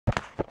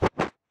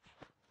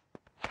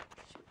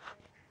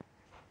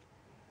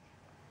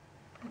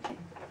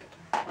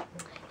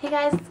Hey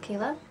guys, it's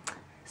Kayla.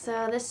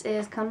 So this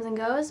is Comes and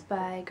Goes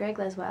by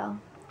Laswell,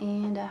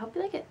 and I hope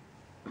you like it.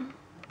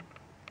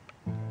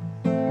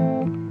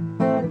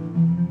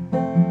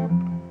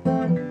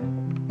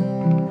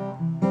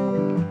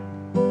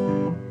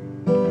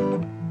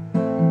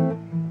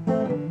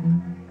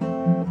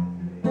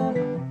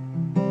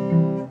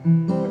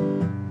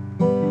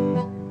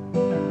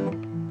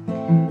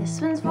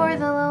 This one's for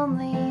the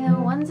lonely, the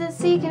ones that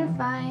seek and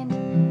find,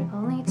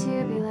 only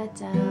to be let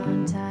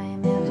down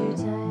time after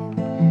time.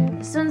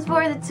 This one's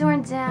for the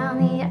torn down,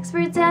 the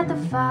experts at the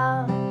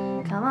fall.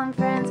 Come on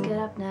friends, get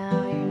up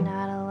now, you're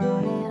not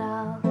alone at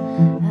all.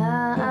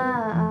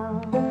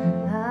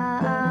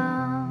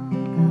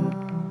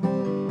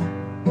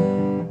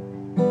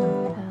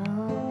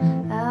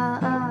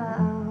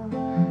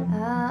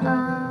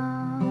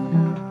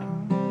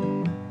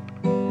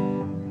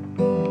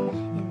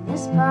 And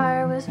this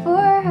part was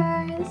for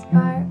her, this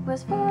part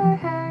was for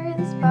her,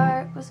 this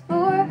part was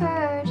for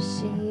her. Does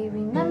she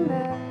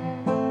remember?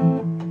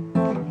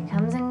 It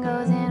comes and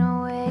goes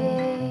in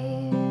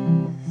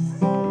waves.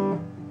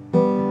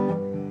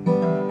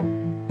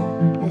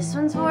 This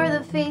one's for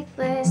the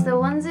faithless, the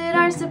ones that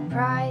are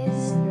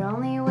surprised. They're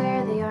only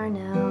where they are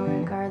now,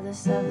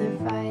 regardless of their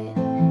fight.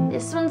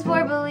 This one's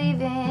for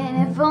believing,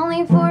 if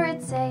only for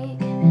its sake.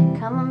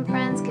 Come on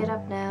friends, get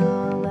up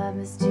now, love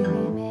is to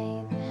be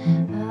made.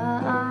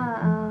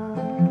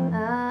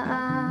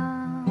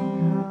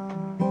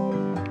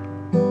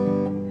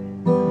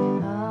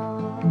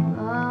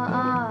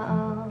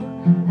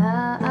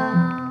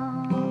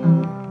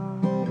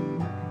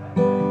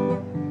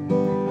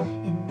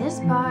 And this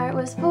part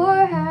was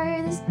for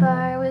her, this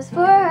part was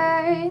for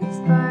her, this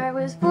part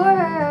was for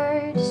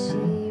her. Does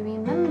she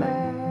remember?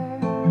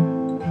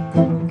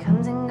 It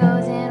comes and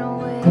goes in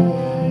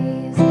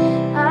waves.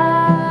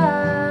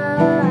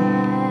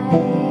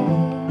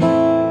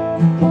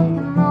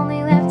 I'm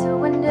only left to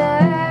wonder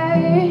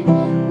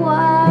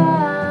why.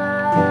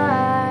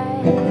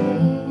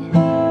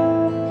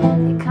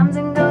 It comes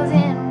and goes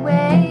in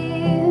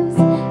waves.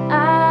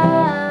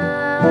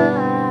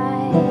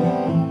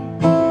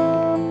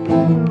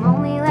 I'm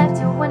only left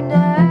to wonder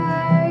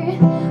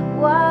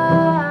why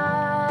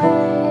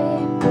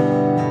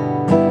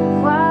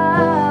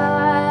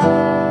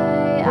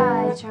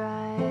I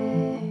try.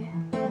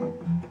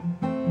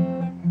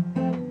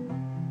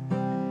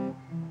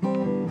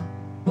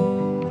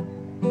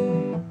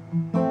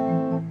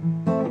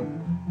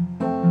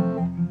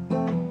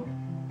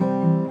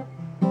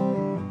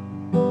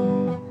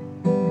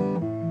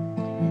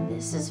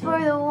 This is for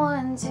the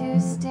ones who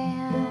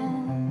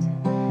stand,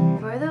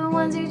 for the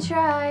ones who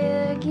try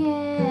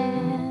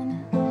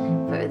again,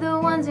 for the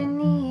ones who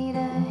need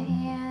a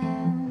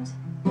hand,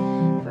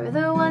 for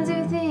the ones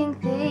who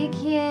think they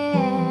can.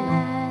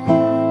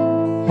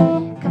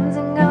 Comes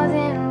and goes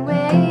in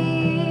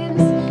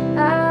waves.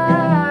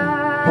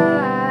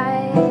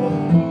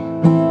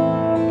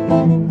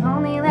 I'm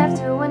only left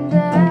to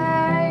wonder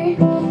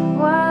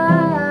why.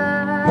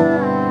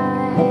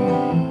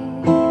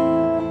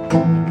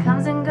 It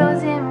comes and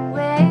goes in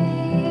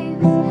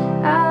waves.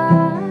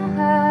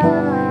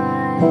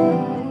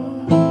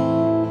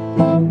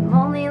 I'm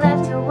only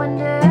left to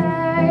wonder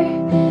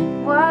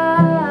why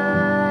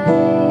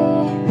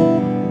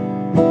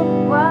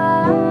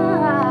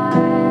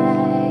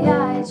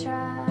I try.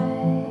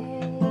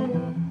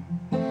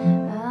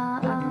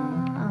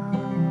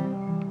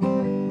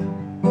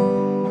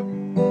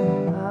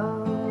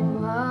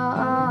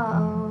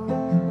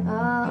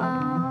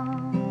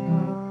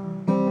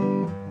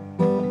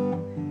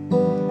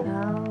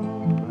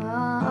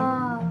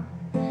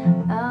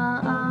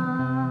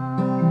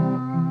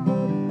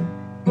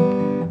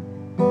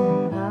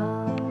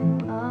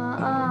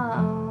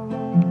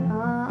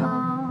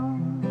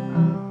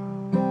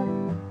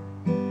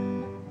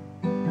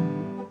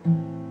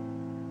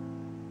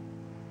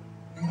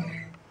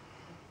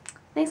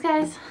 Thanks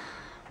guys.